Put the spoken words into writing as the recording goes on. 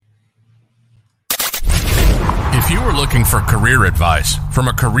you were looking for career advice from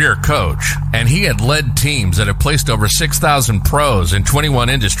a career coach, and he had led teams that have placed over 6,000 pros in 21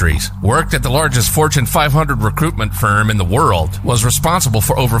 industries, worked at the largest Fortune 500 recruitment firm in the world, was responsible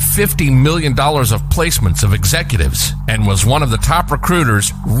for over $50 million of placements of executives, and was one of the top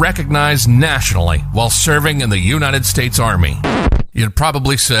recruiters recognized nationally while serving in the United States Army, you'd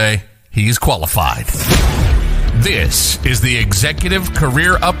probably say he's qualified. This is the Executive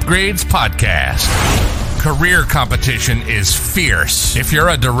Career Upgrades Podcast. Career competition is fierce. If you're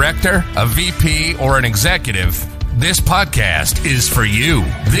a director, a VP, or an executive, this podcast is for you.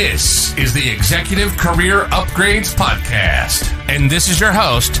 This is the Executive Career Upgrades Podcast. And this is your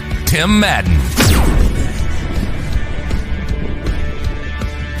host, Tim Madden.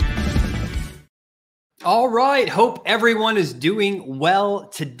 All right. Hope everyone is doing well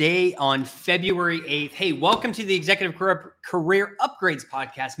today on February 8th. Hey, welcome to the Executive Career Upgrades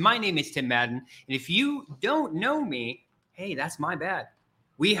Podcast. My name is Tim Madden. And if you don't know me, hey, that's my bad.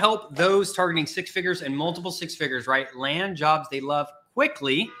 We help those targeting six figures and multiple six figures, right? Land jobs they love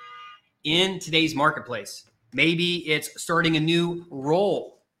quickly in today's marketplace. Maybe it's starting a new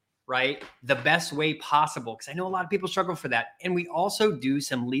role, right? The best way possible. Because I know a lot of people struggle for that. And we also do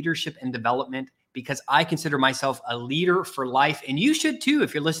some leadership and development because I consider myself a leader for life. And you should too,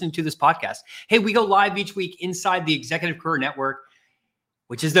 if you're listening to this podcast. Hey, we go live each week inside the Executive Career Network,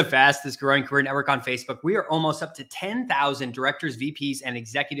 which is the fastest growing career network on Facebook. We are almost up to 10,000 directors, VPs, and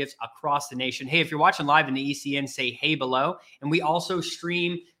executives across the nation. Hey, if you're watching live in the ECN, say hey below. And we also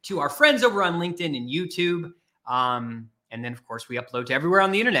stream to our friends over on LinkedIn and YouTube. And then, of course, we upload to everywhere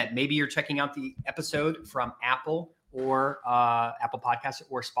on the internet. Maybe you're checking out the episode from Apple or Apple Podcasts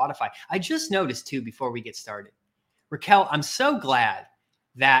or Spotify. I just noticed too, before we get started, Raquel, I'm so glad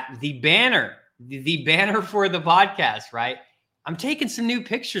that the banner for the podcast, right? I'm taking some new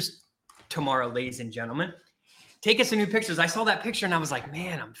pictures tomorrow, ladies and gentlemen. Taking some new pictures. I saw that picture and I was like,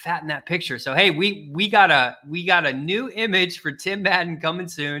 man, I'm fat in that picture. So, hey, we got a new image for Tim Madden coming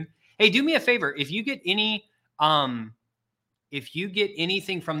soon. Hey, do me a favor. If you get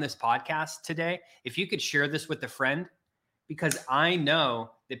anything from this podcast today, if you could share this with a friend, because I know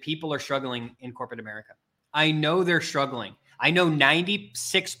that people are struggling in corporate America. I know they're struggling. I know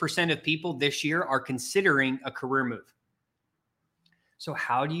 96% of people this year are considering a career move. So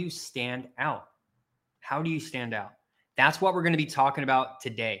how do you stand out? How do you stand out? That's what we're going to be talking about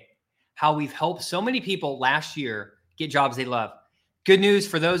today. How we've helped so many people last year get jobs they love. Good news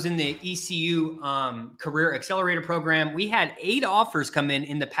for those in the ECU Career Accelerator Program. We had 8 offers come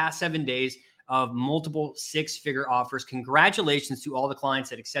in the past 7 days of multiple six-figure offers. Congratulations to all the clients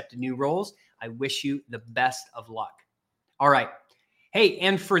that accepted new roles. I wish you the best of luck. All right. Hey,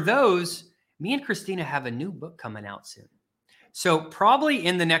 and for those, me and Christina have a new book coming out soon. So probably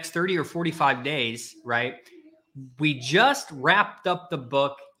in the next 30 or 45 days, right? We just wrapped up the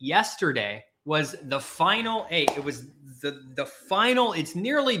book yesterday. Was the final, it was the final, it's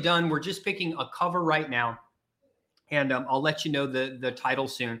nearly done. We're just picking a cover right now. And I'll let you know the title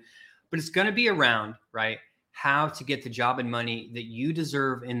soon. But it's going to be around, right, how to get the job and money that you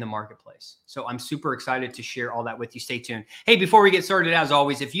deserve in the marketplace. So I'm super excited to share all that with you. Stay tuned. Hey, before we get started, as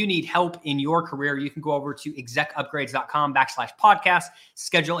always, if you need help in your career, you can go over to execupgrades.com/podcast,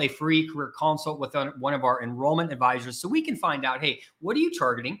 schedule a free career consult with one of our enrollment advisors so we can find out, hey, what are you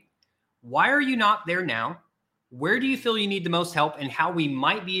targeting? Why are you not there now? Where do you feel you need the most help, and how we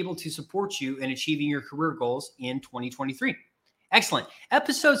might be able to support you in achieving your career goals in 2023. Excellent.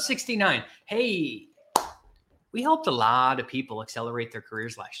 Episode 69. Hey, we helped a lot of people accelerate their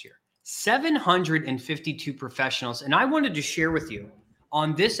careers last year. 752 professionals. And I wanted to share with you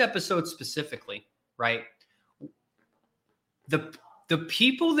on this episode specifically, right? The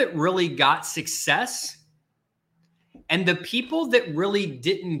people that really got success and the people that really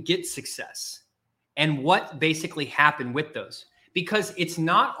didn't get success, and what basically happened with those. Because it's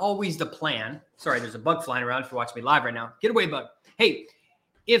not always the plan. Sorry, there's a bug flying around if you're watching me live right now. Get away, bug. Hey,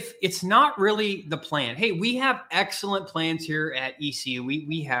 if it's not really the plan, hey, we have excellent plans here at ECU.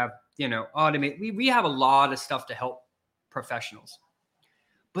 We have, automate. We have a lot of stuff to help professionals.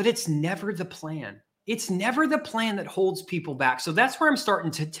 But it's never the plan. It's never the plan that holds people back. So that's where I'm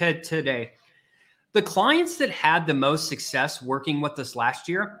starting today. The clients that had the most success working with us last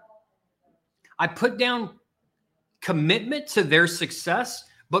year, I put down commitment to their success,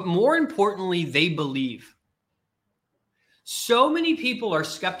 but more importantly, they believe. So many people are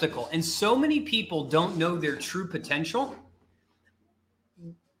skeptical and so many people don't know their true potential.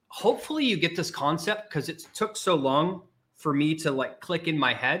 Hopefully you get this concept because it took so long for me to click in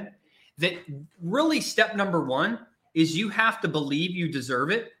my head that really step number one is you have to believe you deserve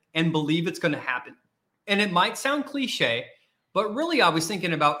it and believe it's going to happen. And it might sound cliche, but really I was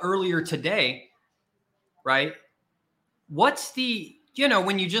thinking about earlier today, right? What's the,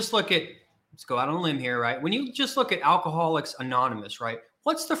 when you just look at, let's go out on a limb here, right? When you just look at Alcoholics Anonymous, right?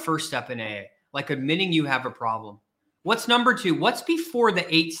 What's the first step in AA? Like admitting you have a problem. What's number 2? What's before the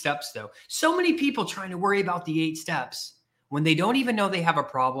 8 steps though? So many people trying to worry about the 8 steps when they don't even know they have a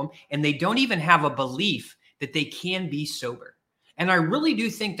problem and they don't even have a belief that they can be sober. And I really do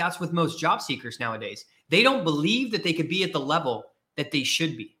think that's with most job seekers nowadays. They don't believe that they could be at the level that they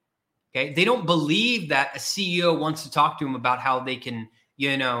should be. Okay. They don't believe that a CEO wants to talk to them about how they can,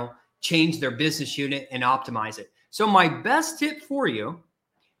 change their business unit and optimize it. So my best tip for you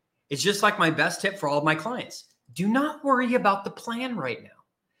is just like my best tip for all of my clients. Do not worry about the plan right now.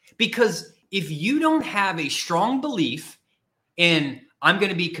 Because if you don't have a strong belief in I'm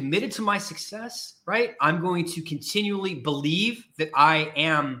going to be committed to my success, right? I'm going to continually believe that I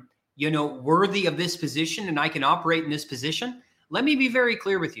am, worthy of this position and I can operate in this position. Let me be very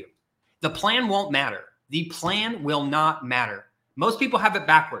clear with you. The plan won't matter. The plan will not matter. Most people have it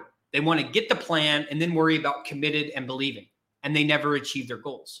backward. They want to get the plan and then worry about committed and believing, and they never achieve their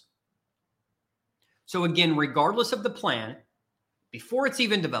goals. So again, regardless of the plan, before it's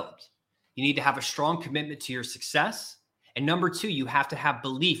even developed, you need to have a strong commitment to your success. And number 2, you have to have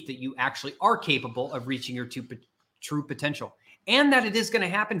belief that you actually are capable of reaching your true potential and that it is going to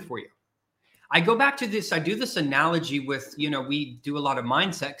happen for you. I go back to this. I do this analogy with, we do a lot of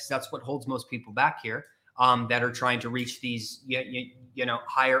mindset because that's what holds most people back here that are trying to reach these,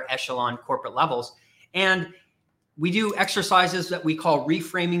 higher echelon corporate levels. And we do exercises that we call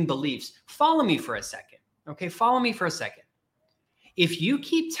reframing beliefs. Follow me for a second. Okay. Follow me for a second. If you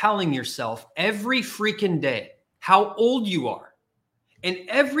keep telling yourself every freaking day how old you are and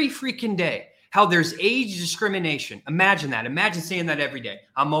every freaking day how there's age discrimination. Imagine that. Imagine saying that every day.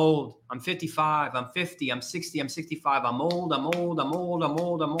 I'm old. I'm 55. I'm 50. I'm 60. I'm 65. I'm old. I'm old. I'm old. I'm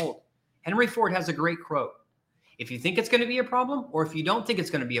old. I'm old. Henry Ford has a great quote. If you think it's going to be a problem, or if you don't think it's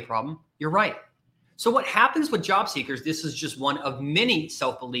going to be a problem, you're right. So what happens with job seekers, this is just one of many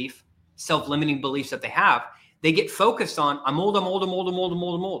self-belief, self-limiting beliefs that they have. They get focused on, I'm old, I'm old, I'm old, I'm old, I'm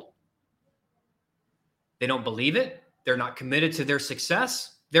old, I'm old. They don't believe it. They're not committed to their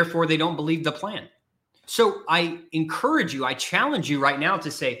success. Therefore, they don't believe the plan. So I encourage you, I challenge you right now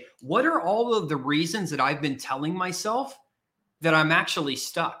to say, what are all of the reasons that I've been telling myself that I'm actually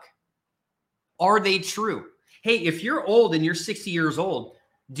stuck? Are they true? Hey, if you're old and you're 60 years old,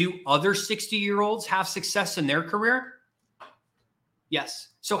 do other 60-year-olds have success in their career? Yes.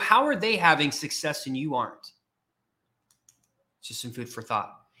 So how are they having success and you aren't? Just some food for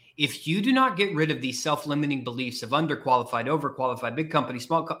thought. If you do not get rid of these self-limiting beliefs of underqualified, overqualified, big company,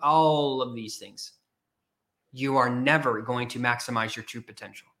 small, all of these things, you are never going to maximize your true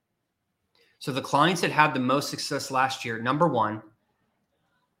potential. So the clients that had the most success last year, number 1,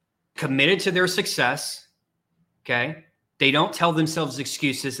 committed to their success. Okay. They don't tell themselves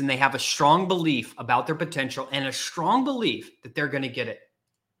excuses and they have a strong belief about their potential and a strong belief that they're going to get it.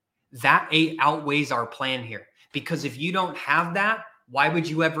 That outweighs our plan here, because if you don't have that, why would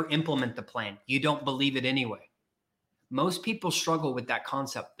you ever implement the plan? You don't believe it anyway. Most people struggle with that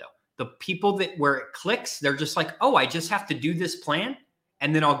concept though. The people that where it clicks, they're just like, oh, I just have to do this plan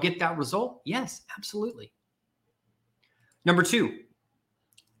and then I'll get that result. Yes, absolutely. Number 2,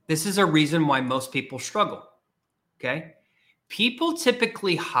 this is a reason why most people struggle. Okay. People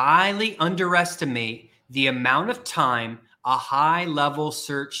typically highly underestimate the amount of time a high-level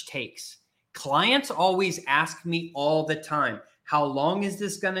search takes. Clients always ask me all the time, how long is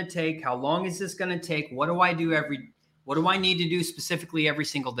this going to take? How long is this going to take? What do I need to do specifically every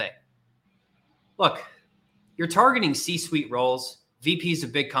single day? Look, you're targeting C-suite roles, VPs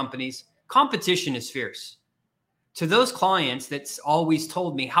of big companies. Competition is fierce. To those clients that's always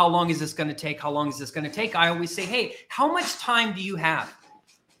told me, how long is this going to take? How long is this going to take? I always say, hey, how much time do you have?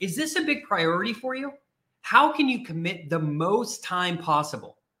 Is this a big priority for you? How can you commit the most time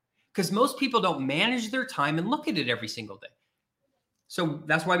possible? Because most people don't manage their time and look at it every single day. So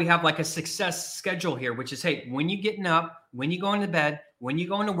that's why we have like a success schedule here, which is, hey, when you getting up, when you going to bed, when you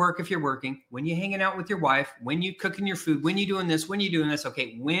going to work if you're working, when you hanging out with your wife, when you cooking your food, when you doing this, when you doing this,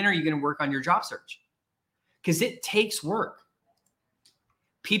 okay, when are you going to work on your job search? Because it takes work.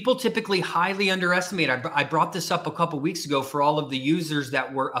 People typically highly underestimate. I brought this up a couple of weeks ago for all of the users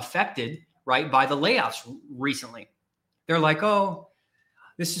that were affected, right, by the layoffs recently. They're like, oh,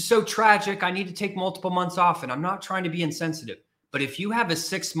 this is so tragic. I need to take multiple months off. And I'm not trying to be insensitive. But if you have a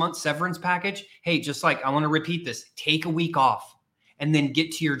 6-month severance package, hey, just like I want to repeat this, take a week off and then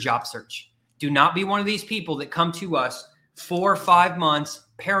get to your job search. Do not be one of these people that come to us 4 or 5 months,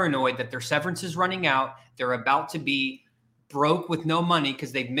 paranoid that their severance is running out. They're about to be broke with no money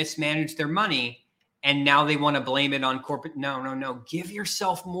because they've mismanaged their money. And now they want to blame it on corporate. No. Give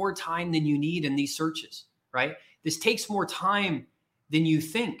yourself more time than you need in these searches, right? This takes more time than you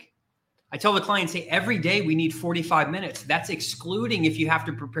think. I tell the clients, say every day we need 45 minutes. That's excluding if you have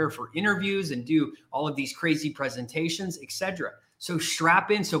to prepare for interviews and do all of these crazy presentations, etc. So strap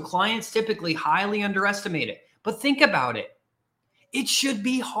in. So clients typically highly underestimate it. But think about it. It should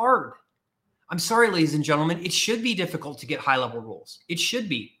be hard. I'm sorry, ladies and gentlemen, it should be difficult to get high-level roles. It should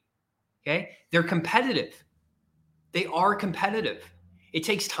be. Okay? They're competitive. They are competitive. It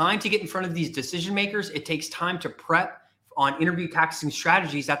takes time to get in front of these decision makers. It takes time to prep on interview tactics and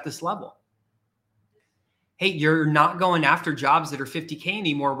strategies at this level. Hey, you're not going after jobs that are 50K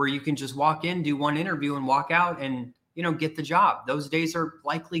anymore where you can just walk in, do one interview and walk out and, get the job. Those days are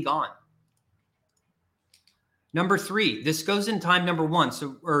likely gone. Number 3, this goes in time number 1.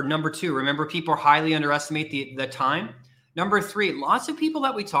 Or number 2, remember people highly underestimate the time. Number 3, lots of people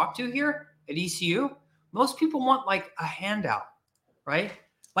that we talk to here at ECU, most people want like a handout, right?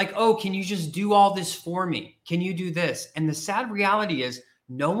 Like, oh, can you just do all this for me? Can you do this? And the sad reality is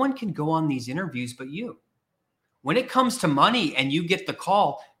no one can go on these interviews but you. When it comes to money and you get the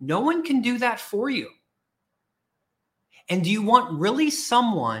call, no one can do that for you. And do you want really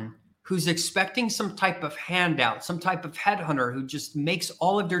someone who's expecting some type of handout, some type of headhunter who just makes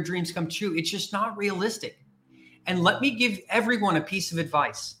all of their dreams come true? It's just not realistic. And let me give everyone a piece of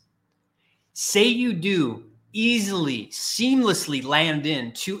advice. Say you do easily, seamlessly land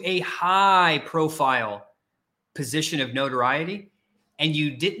into a high profile position of notoriety, and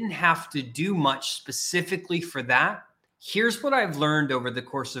you didn't have to do much specifically for that. Here's what I've learned over the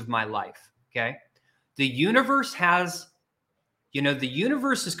course of my life, okay? The universe has, the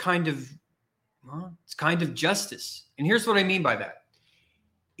universe is it's kind of justice. And here's what I mean by that.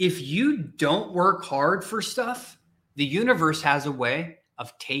 If you don't work hard for stuff, the universe has a way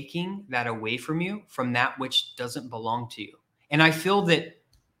of taking that away from you, from that which doesn't belong to you. And I feel that,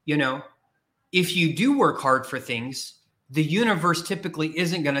 if you do work hard for things, the universe typically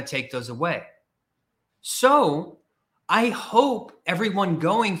isn't going to take those away. So I hope everyone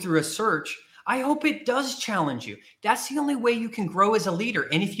going through a search, I hope it does challenge you. That's the only way you can grow as a leader.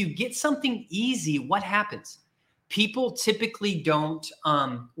 And if you get something easy, what happens? People typically don't,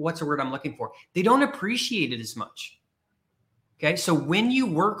 what's the word I'm looking for? They don't appreciate it as much. Okay. So when you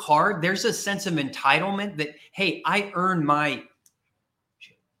work hard, there's a sense of entitlement that, hey, I earn my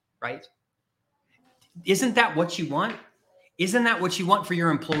shit, right? Isn't that what you want? Isn't that what you want for your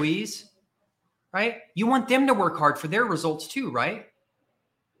employees? Right? You want them to work hard for their results too, right?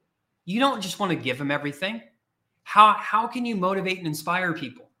 You don't just want to give them everything. How can you motivate and inspire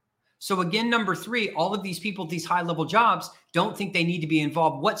people? So again, number 3, all of these people, these high-level jobs, don't think they need to be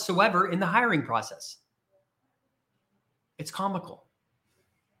involved whatsoever in the hiring process. It's comical.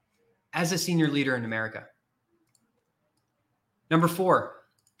 As a senior leader in America. Number 4,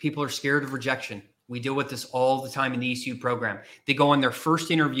 people are scared of rejection. We deal with this all the time in the ECU program. They go on their first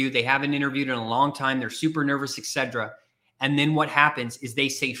interview. They haven't interviewed in a long time. They're super nervous, etc. And then what happens is they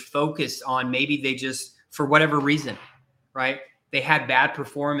stay focused on maybe they just, for whatever reason, right? They had bad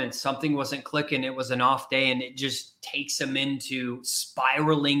performance. Something wasn't clicking. It was an off day, and it just takes them into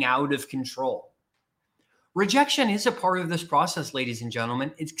spiraling out of control. Rejection is a part of this process, ladies and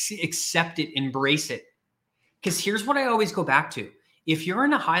gentlemen. Accept it, embrace it. Because here's what I always go back to. If you're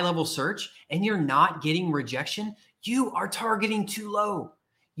in a high-level search and you're not getting rejection, you are targeting too low.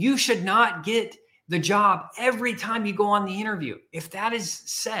 You should not get the job every time you go on the interview. If that is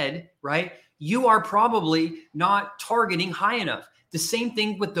said, right, you are probably not targeting high enough. The same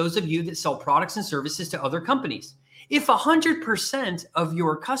thing with those of you that sell products and services to other companies. If 100% of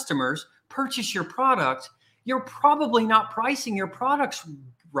your customers purchase your product, you're probably not pricing your products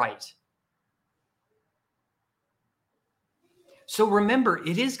right. So remember,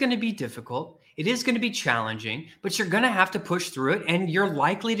 it is going to be difficult. It is going to be challenging, but you're going to have to push through it, and you're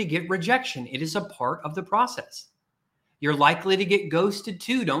likely to get rejection. It is a part of the process. You're likely to get ghosted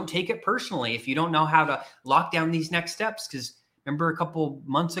too. Don't take it personally if you don't know how to lock down these next steps. Because remember a couple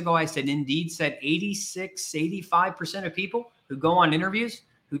months ago, I said Indeed said 85% of people who go on interviews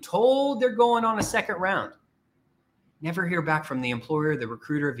who told they're going on a second round never hear back from the employer, the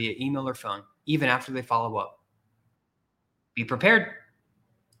recruiter via email or phone, even after they follow up. Be prepared.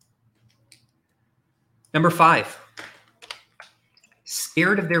 Number 5,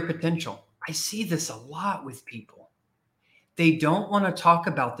 scared of their potential. I see this a lot with people. They don't want to talk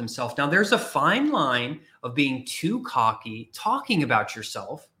about themselves. Now, there's a fine line of being too cocky, talking about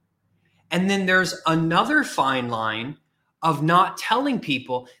yourself. And then there's another fine line of not telling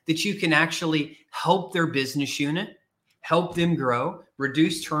people that you can actually help their business unit, help them grow,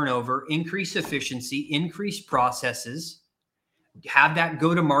 reduce turnover, increase efficiency, increase processes, have that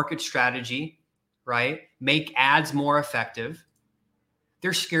go-to-market strategy, right? Make ads more effective.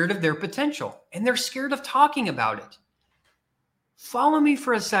 They're scared of their potential and they're scared of talking about it. Follow me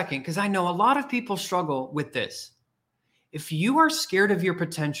for a second, because I know a lot of people struggle with this. If you are scared of your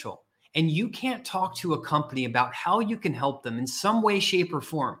potential and you can't talk to a company about how you can help them in some way, shape, or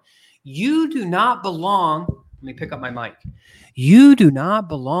form, you do not belong. Let me pick up my mic. You do not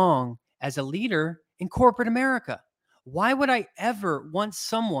belong as a leader in corporate America. Why would I ever want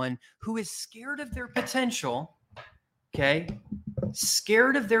someone who is scared of their potential, okay?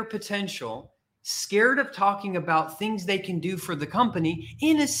 Scared of their potential, scared of talking about things they can do for the company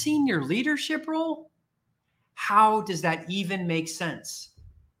in a senior leadership role? How does that even make sense?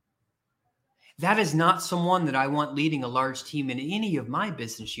 That is not someone that I want leading a large team in any of my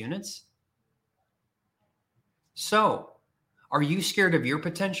business units. So, are you scared of your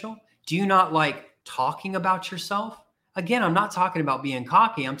potential? Do you not like talking about yourself? Again, I'm not talking about being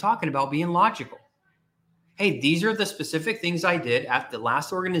cocky. I'm talking about being logical. Hey, these are the specific things I did at the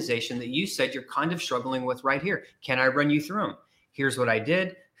last organization that you said you're kind of struggling with right here. Can I run you through them? Here's what I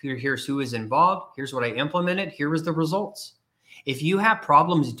did. Here's who is involved. Here's what I implemented. Here was the results. If you have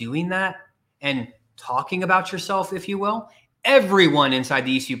problems doing that and talking about yourself, if you will, everyone inside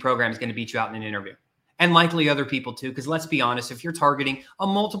the ECU program is going to beat you out in an interview. And likely other people too, because let's be honest, if you're targeting a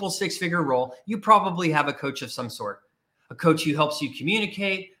multiple six-figure role, you probably have a coach of some sort. A coach who helps you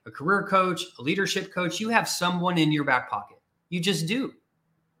communicate, a career coach, a leadership coach. You have someone in your back pocket. You just do.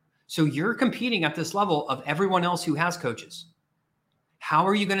 So you're competing at this level of everyone else who has coaches. How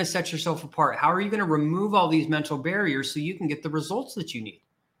are you going to set yourself apart? How are you going to remove all these mental barriers so you can get the results that you need?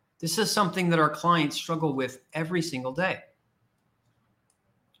 This is something that our clients struggle with every single day.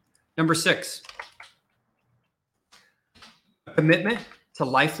 Number 6, commitment to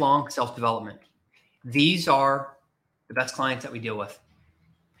lifelong self-development. These are the best clients that we deal with.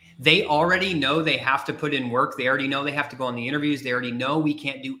 They already know they have to put in work. They already know they have to go on the interviews. They already know we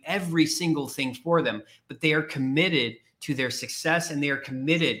can't do every single thing for them, but they are committed to their success and they are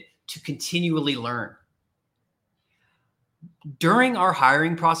committed to continually learn. During our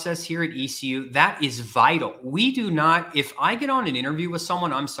hiring process here at ECU, that is vital. We do not, if I get on an interview with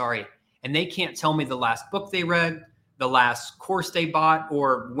someone, I'm sorry, and they can't tell me the last book they read, the last course they bought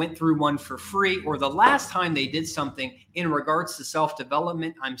or went through one for free, or the last time they did something in regards to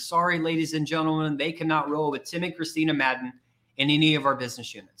self-development, I'm sorry, ladies and gentlemen, they cannot roll with Tim and Christina Madden in any of our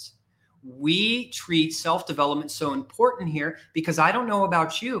business units. We treat self-development so important here because I don't know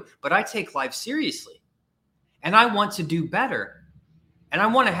about you, but I take life seriously and I want to do better and I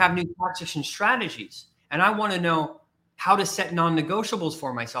want to have new tactics and strategies and I want to know how to set non-negotiables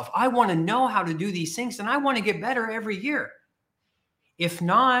for myself. I want to know how to do these things and I want to get better every year. If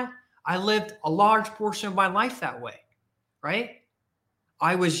not, I lived a large portion of my life that way, right?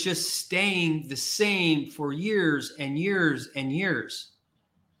 I was just staying the same for years and years and years.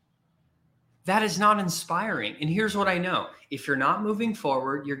 That is not inspiring. And here's what I know. If you're not moving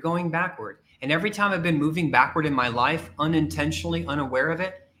forward, you're going backward. And every time I've been moving backward in my life, unintentionally, unaware of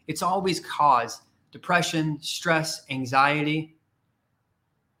it, it's always caused depression, stress, anxiety.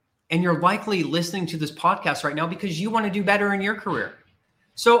 And you're likely listening to this podcast right now because you want to do better in your career.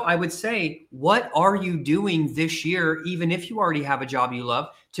 So I would say, what are you doing this year, even if you already have a job you love,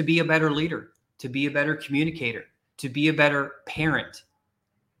 to be a better leader, to be a better communicator, to be a better parent,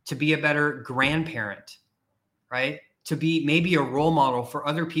 to be a better grandparent, right? To be maybe a role model for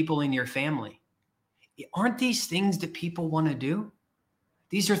other people in your family? Aren't these things that people want to do?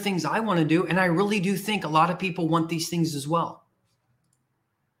 These are things I want to do. And I really do think a lot of people want these things as well.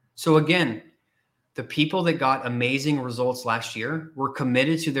 So again, the people that got amazing results last year were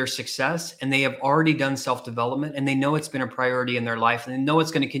committed to their success and they have already done self-development and they know it's been a priority in their life and they know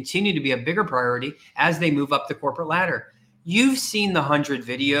it's going to continue to be a bigger priority as they move up the corporate ladder. You've seen the 100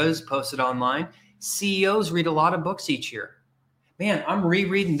 videos posted online. CEOs read a lot of books each year. Man, I'm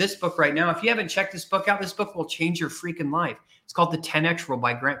rereading this book right now. If you haven't checked this book out, this book will change your freaking life. It's called The 10X Rule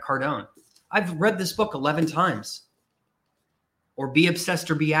by Grant Cardone. I've read this book 11 times. Or Be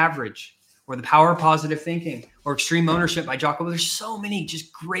Obsessed or Be Average, or The Power of Positive Thinking, or Extreme Ownership by Jocko. There's so many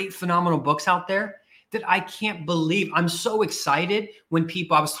just great, phenomenal books out there that I can't believe. I'm so excited when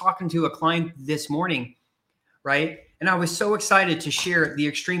people, I was talking to a client this morning, right? And I was so excited to share the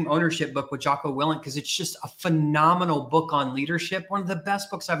Extreme Ownership book with Jocko Willink because it's just a phenomenal book on leadership. One of the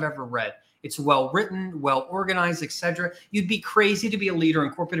best books I've ever read. It's well written, well organized, etc. You'd be crazy to be a leader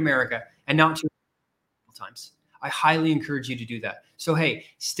in corporate America and not to times. I highly encourage you to do that. So, hey,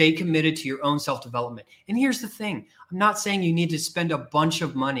 stay committed to your own self-development. And here's the thing. I'm not saying you need to spend a bunch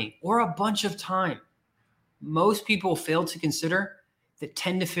of money or a bunch of time. Most people fail to consider that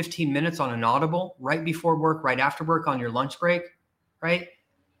 10 to 15 minutes on an Audible right before work, right after work, on your lunch break, right,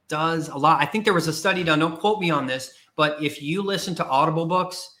 does a lot. I think there was a study done, don't quote me on this, but if you listen to Audible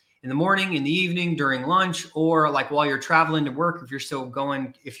books in the morning, in the evening, during lunch, or like while you're traveling to work, if you're still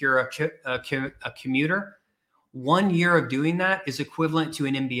going, if you're a commuter, 1 year of doing that is equivalent to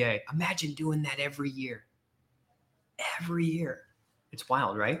an MBA. Imagine doing that every year. Every year. It's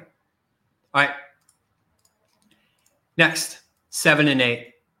wild, right? All right. Next, 7 and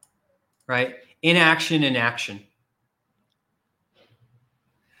 8, right? Inaction and action.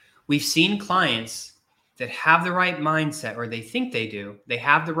 We've seen clients that have the right mindset, or they think they do. They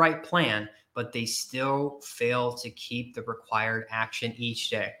have the right plan, but they still fail to keep the required action each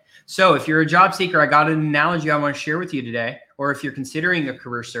day. So if you're a job seeker, I got an analogy I want to share with you today. Or if you're considering a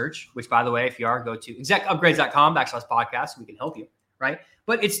career search, which, by the way, if you are, go to execupgrades.com/podcast. We can help you, right?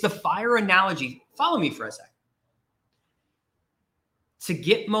 But it's the fire analogy. Follow me for a sec. To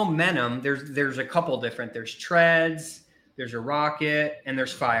get momentum, there's a couple different. There's treads, there's a rocket, and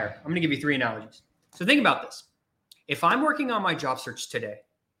there's fire. I'm going to give you 3 analogies. So think about this. If I'm working on my job search today,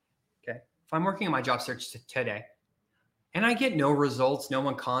 if I'm working on my job search today, and I get no results, no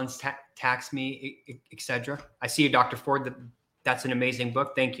one contacts me, etc. I see you, Dr. Ford. That's an amazing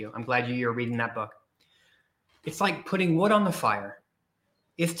book. Thank you. I'm glad you're reading that book. It's like putting wood on the fire.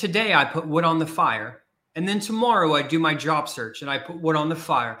 If today I put wood on the fire, and then tomorrow I do my job search and I put wood on the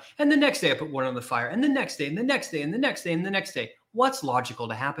fire, and the next day I put wood on the fire, and the next day, and the next day, and the next day, and the next day, what's logical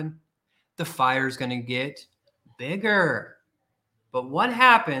to happen? The fire is going to get bigger. But what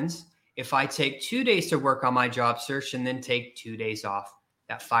happens if I take 2 days to work on my job search and then take 2 days off?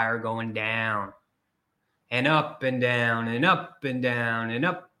 That fire going down and up and down and up and down and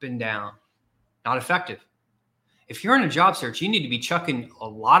up and down. Not effective. If you're in a job search, you need to be chucking a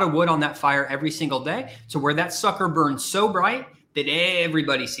lot of wood on that fire every single day to where that sucker burns so bright that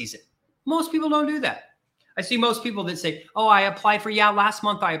everybody sees it. Most people don't do that. I see most people that say, oh, I applied for, last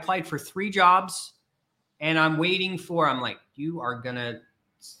month I applied for 3 jobs and I'm waiting for, I'm like,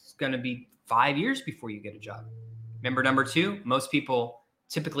 it's going to be 5 years before you get a job. Remember, number 2, most people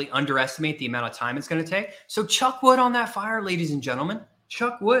typically underestimate the amount of time it's going to take. So chuck wood on that fire, ladies and gentlemen.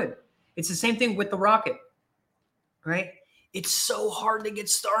 Chuck wood. It's the same thing with the rocket, right? It's so hard to get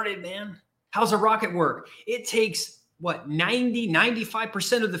started, man. How's a rocket work? It takes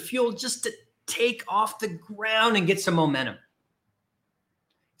 95% of the fuel just to take off the ground and get some momentum.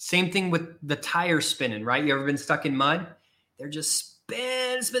 Same thing with the tires spinning, right? You ever been stuck in mud? They're just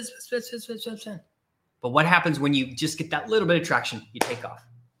spin. But what happens when you just get that little bit of traction? You take off.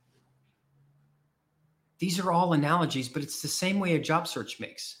 These are all analogies, but it's the same way a job search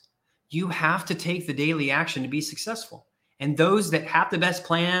makes. You have to take the daily action to be successful. And those that have the best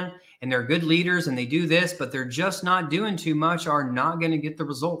plan and they're good leaders and they do this, but they're just not doing too much, are not going to get the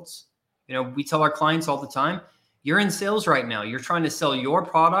results. We tell our clients all the time, you're in sales right now. You're trying to sell your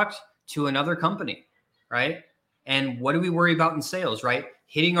product to another company, right? And what do we worry about in sales, right?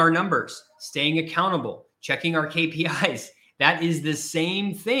 Hitting our numbers, staying accountable, checking our KPIs. That is the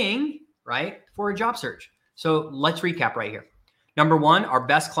same thing, right, for a job search. So let's recap right here. Number 1, our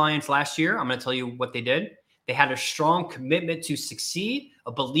best clients last year, I'm going to tell you what they did. They had a strong commitment to succeed,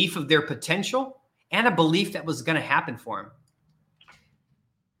 a belief of their potential, and a belief that was going to happen for them.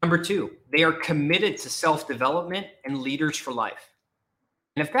 Number 2, they are committed to self-development and leaders for life.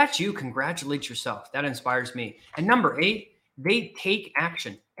 And if that's you, congratulate yourself. That inspires me. And number 8, they take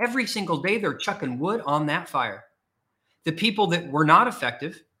action. Every single day, they're chucking wood on that fire. The people that were not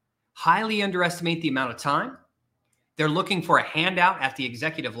effective highly underestimate the amount of time. They're looking for a handout at the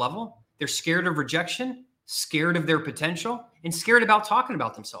executive level. They're scared of rejection, scared of their potential, and scared about talking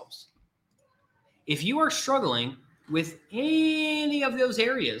about themselves. If you are struggling with any of those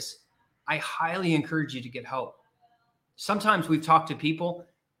areas, I highly encourage you to get help. Sometimes we've talked to people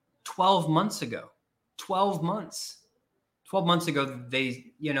 12 months ago, 12 months ago,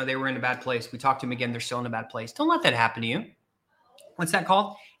 they were in a bad place. We talked to them again. They're still in a bad place. Don't let that happen to you. What's that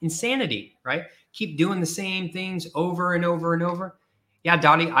called? Insanity, right? Keep doing the same things over and over and over. Yeah,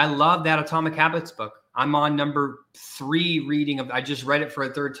 Dottie, I love that Atomic Habits book. I'm on number 3 reading of, I just read it for a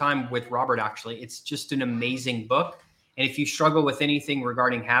 3rd time with Robert, actually. It's just an amazing book. And if you struggle with anything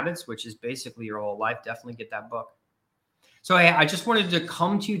regarding habits, which is basically your whole life, definitely get that book. So I just wanted to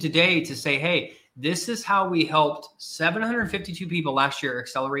come to you today to say, hey, this is how we helped 752 people last year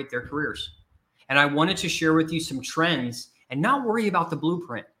accelerate their careers. And I wanted to share with you some trends and not worry about the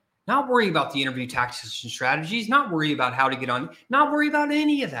blueprint. Not worry about the interview tactics and strategies, not worry about how to get on, not worry about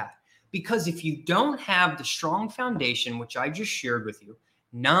any of that. Because if you don't have the strong foundation, which I just shared with you,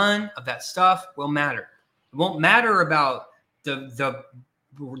 none of that stuff will matter. It won't matter about the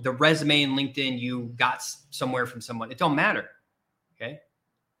resume and LinkedIn you got somewhere from someone. It don't matter. Okay.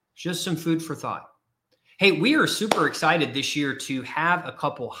 Just some food for thought. Hey, we are super excited this year to have a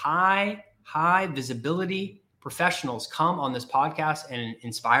couple high visibility professionals come on this podcast and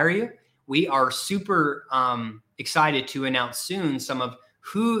inspire you. We are super excited to announce soon some of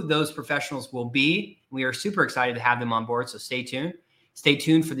who those professionals will be. We are super excited to have them on board. So stay tuned. Stay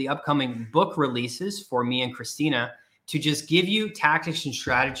tuned for the upcoming book releases for me and Christina to just give you tactics and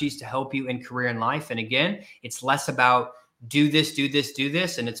strategies to help you in career and life. And again, it's less about do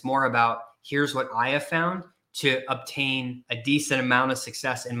this, and it's more about here's what I have found to obtain a decent amount of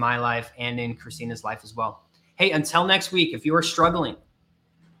success in my life and in Christina's life as well. Hey, until next week, if you are struggling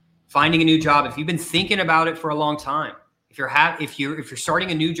finding a new job, if you've been thinking about it for a long time, if you're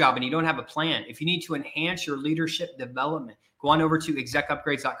starting a new job and you don't have a plan, if you need to enhance your leadership development, go on over to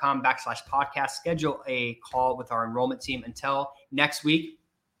execupgrades.com/podcast, schedule a call with our enrollment team. Until next week,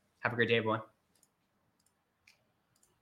 have a great day, everyone.